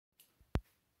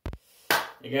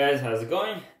Hey guys, how's it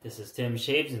going? This is Tim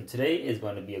Shaves, and today is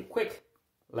going to be a quick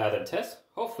lather test,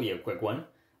 hopefully a quick one,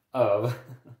 of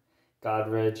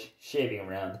Godrej shaving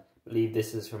round. I believe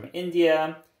this is from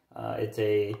India. It's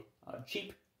a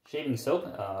cheap shaving soap.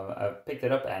 I picked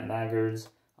it up at Naggers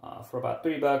for about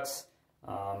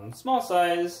 $3. Small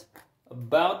size,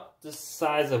 about the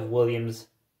size of Williams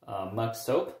Muck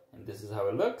soap, and this is how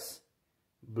it looks.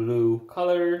 Blue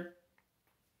color.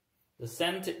 The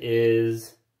scent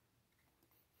is...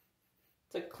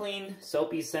 it's a clean,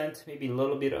 soapy scent, maybe a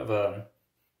little bit of a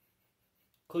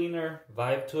cleaner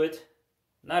vibe to it.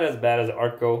 Not as bad as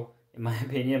Arco, in my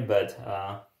opinion, but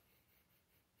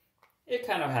it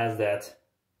kind of has that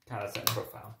kind of scent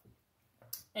profile.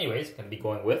 Anyways, gonna be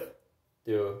going with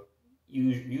the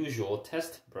usual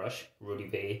test brush, Rudy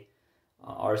Vey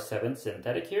R7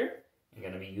 synthetic here. I'm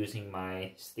gonna be using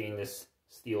my stainless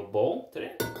steel bowl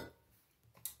today.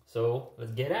 So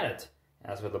let's get at it.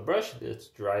 As for the brush, it's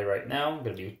dry right now. I'm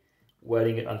going to be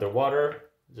wetting it underwater.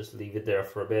 Just leave it there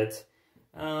for a bit.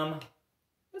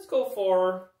 Let's go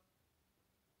for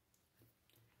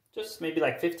just maybe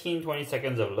like 15-20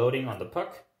 seconds of loading on the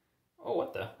puck. Oh,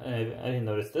 what the? I didn't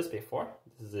notice this before.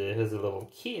 This has a little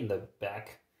key in the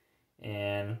back.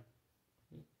 And,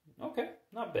 okay,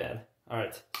 not bad.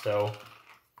 Alright, so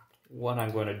what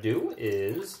I'm going to do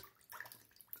is...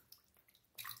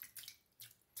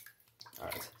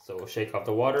 Alright, so we'll shake off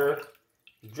the water,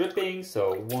 dripping,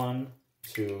 so 1,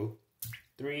 2,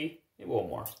 3, maybe one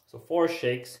more. So 4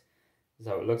 shakes, this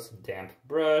is how it looks, damp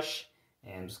brush,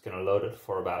 and I'm just going to load it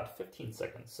for about 15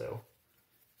 seconds, so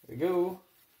here we go.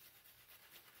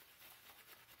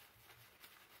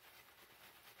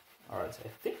 Alright, so I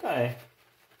think I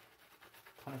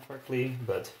kind of correctly,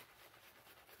 but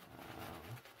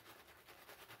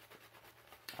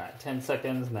alright, 10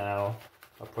 seconds now,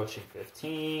 approaching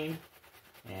 15.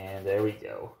 And there we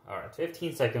go. Alright,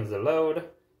 15 seconds to load.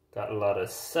 Got a lot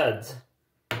of suds.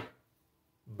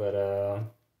 But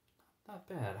not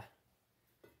bad.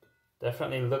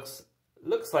 Definitely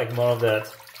looks like more of that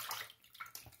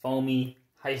foamy,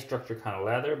 high structure kind of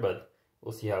lather, but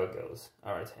we'll see how it goes.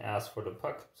 Alright, as for the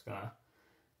puck, I'm just gonna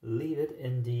leave it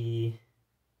in the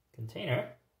container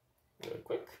really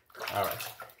quick. Alright.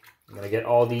 I'm gonna get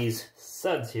all these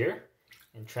suds here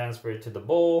and transfer it to the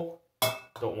bowl.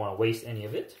 Don't want to waste any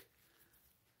of it.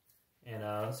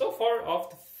 And so far,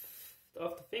 off the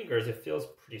fingers, it feels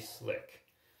pretty slick.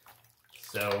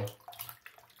 So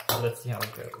let's see how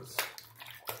it goes.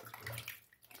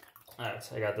 Alright,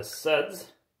 so I got the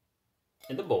suds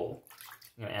in the bowl.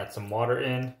 I'm gonna add some water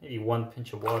in, maybe 1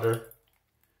 pinch of water.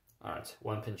 Alright,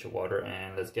 1 pinch of water,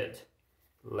 and let's get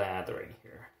lathering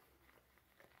here.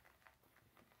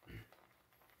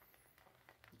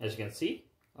 As you can see,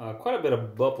 quite a bit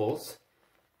of bubbles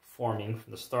forming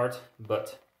from the start,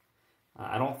 but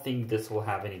I don't think this will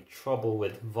have any trouble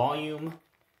with volume.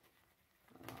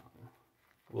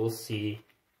 We'll see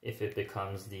if it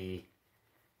becomes the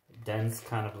dense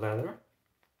kind of leather.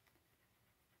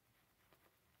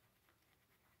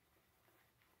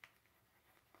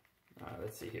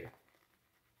 Let's see here.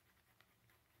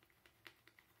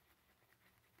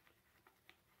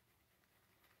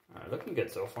 Alright, looking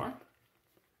good so far.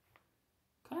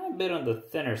 Kind of a bit on the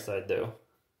thinner side though.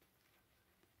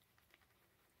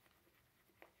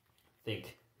 I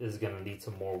think this is going to need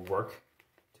some more work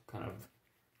to kind of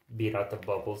beat out the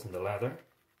bubbles in the lather.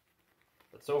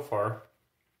 But so far,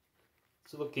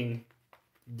 it's looking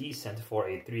decent for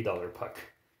a $3 puck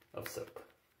of soap.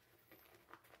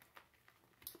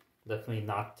 Definitely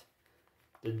not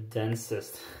the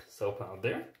densest soap out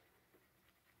there.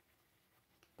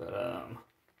 But,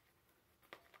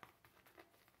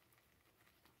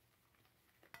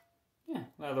 yeah,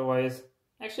 otherwise,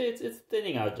 actually it's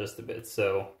thinning out just a bit,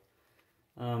 so...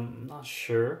 I'm not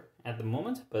sure at the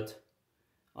moment, but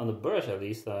on the brush at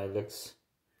least it looks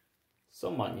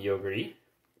somewhat yogurty.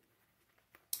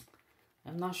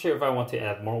 I'm not sure if I want to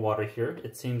add more water here.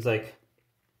 It seems like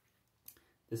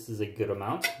this is a good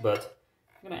amount, but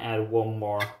I'm going to add 1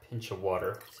 more pinch of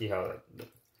water, see how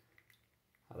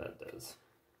that does.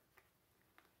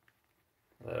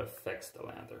 How that affects the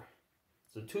lather.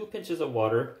 So 2 pinches of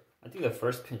water. I think the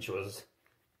first pinch was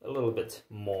a little bit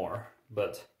more,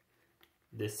 but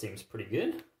this seems pretty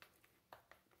good.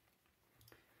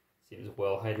 Seems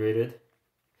well hydrated.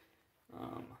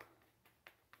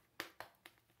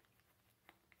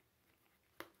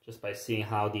 Just by seeing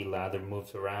how the lather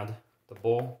moves around the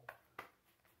bowl,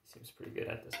 seems pretty good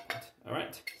at this point. All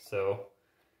right, so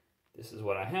this is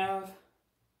what I have.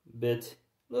 A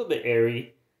little bit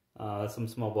airy, some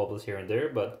small bubbles here and there,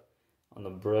 but on the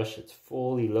brush it's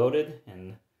fully loaded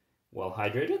and well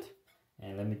hydrated.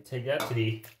 And let me take that to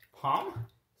the palm,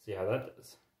 see how that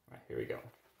does. All right, here we go.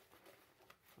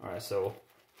 All right, so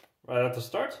right at the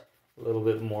start, a little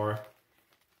bit more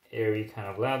airy kind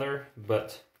of lather,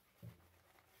 but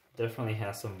definitely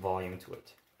has some volume to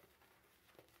it.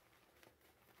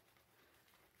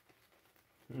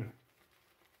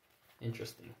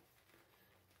 Interesting.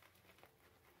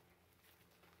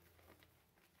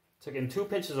 Took in 2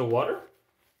 pinches of water,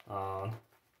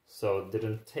 so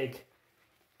didn't take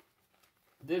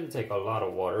a lot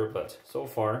of water, but so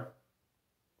far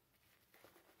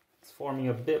it's forming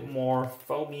a bit more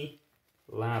foamy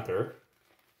lather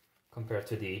compared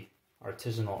to the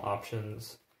artisanal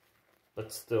options,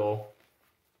 but still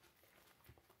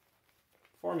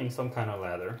forming some kind of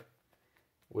lather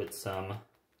with some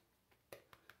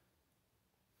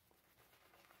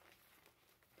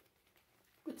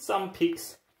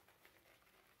peaks.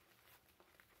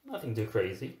 Nothing too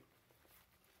crazy.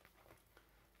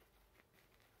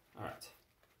 Alright,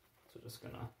 so just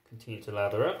gonna continue to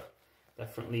lather up.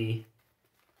 Definitely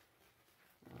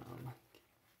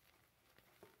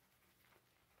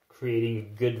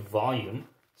creating good volume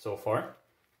so far.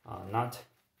 Not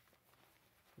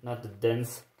the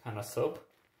dense kind of soap,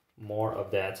 more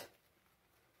of that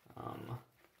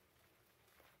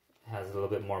has a little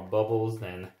bit more bubbles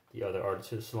than the other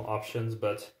artisanal options,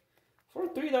 but for a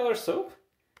 $3 soap,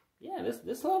 yeah,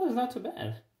 this lather is not too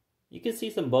bad. You can see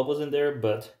some bubbles in there,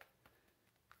 but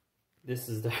this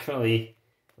is definitely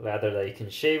lather that you can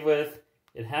shave with.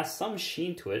 It has some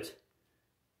sheen to it.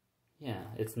 Yeah,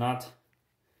 it's not,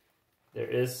 there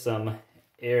is some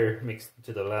air mixed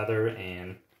into the lather,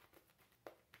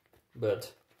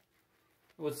 but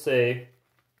I would say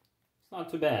it's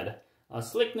not too bad.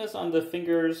 Slickness on the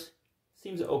fingers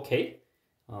seems okay.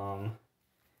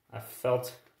 I've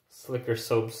felt slicker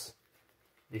soaps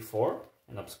before,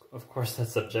 and of course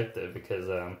that's subjective because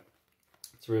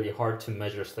it's really hard to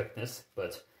measure slickness,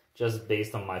 but just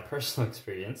based on my personal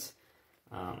experience,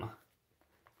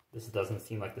 this doesn't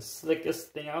seem like the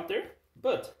slickest thing out there,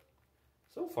 but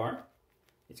so far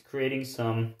it's creating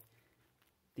some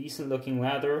decent looking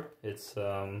lather. It's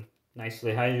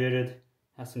nicely hydrated,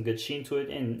 has some good sheen to it,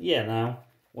 and yeah, now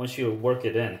once you work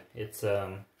it in, it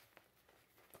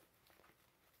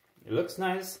looks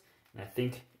nice, and I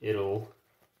think it'll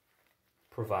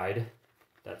provide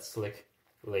that slick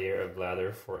layer of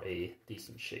lather for a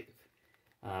decent shave.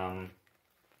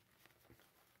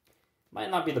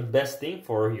 Might not be the best thing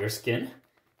for your skin.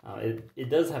 It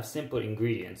does have simple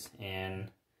ingredients,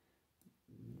 and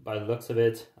by the looks of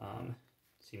it,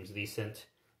 seems decent.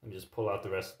 Let me just pull out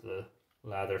the rest of the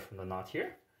lather from the knot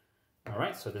here.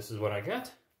 Alright, so this is what I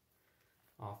got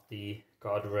off the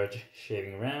Godrej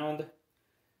shaving round.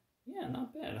 Yeah,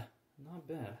 not bad, not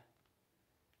bad.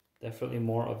 Definitely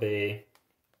more of a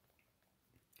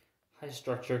high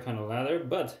structure kind of lather,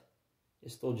 but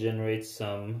it still generates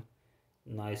some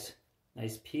nice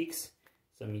peaks,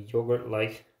 some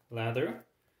yogurt-like lather.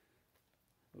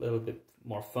 A little bit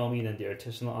more foamy than the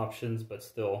artisanal options, but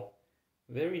still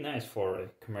very nice for a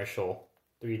commercial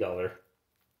 $3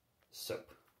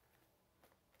 soap.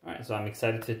 Alright, so I'm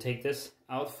excited to take this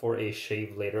out for a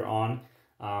shave later on.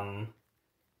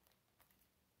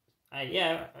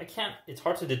 It's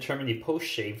hard to determine the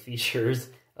post-shave features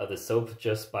of the soap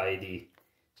just by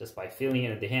feeling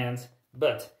it in the hands,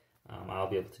 but I'll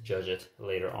be able to judge it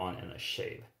later on in a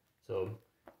shave. So,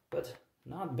 but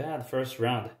not bad first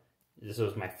round. This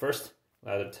was my first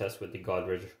lather test with the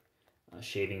Godrej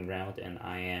shaving round, and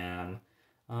I am,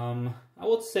 I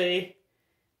would say,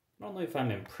 I don't know if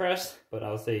I'm impressed, but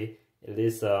I'll say it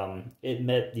is, it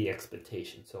met the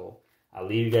expectation. So I'll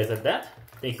leave you guys at that.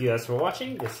 Thank you guys for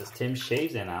watching. This is Tim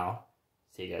Shaves, and I'll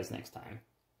see you guys next time.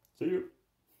 See you.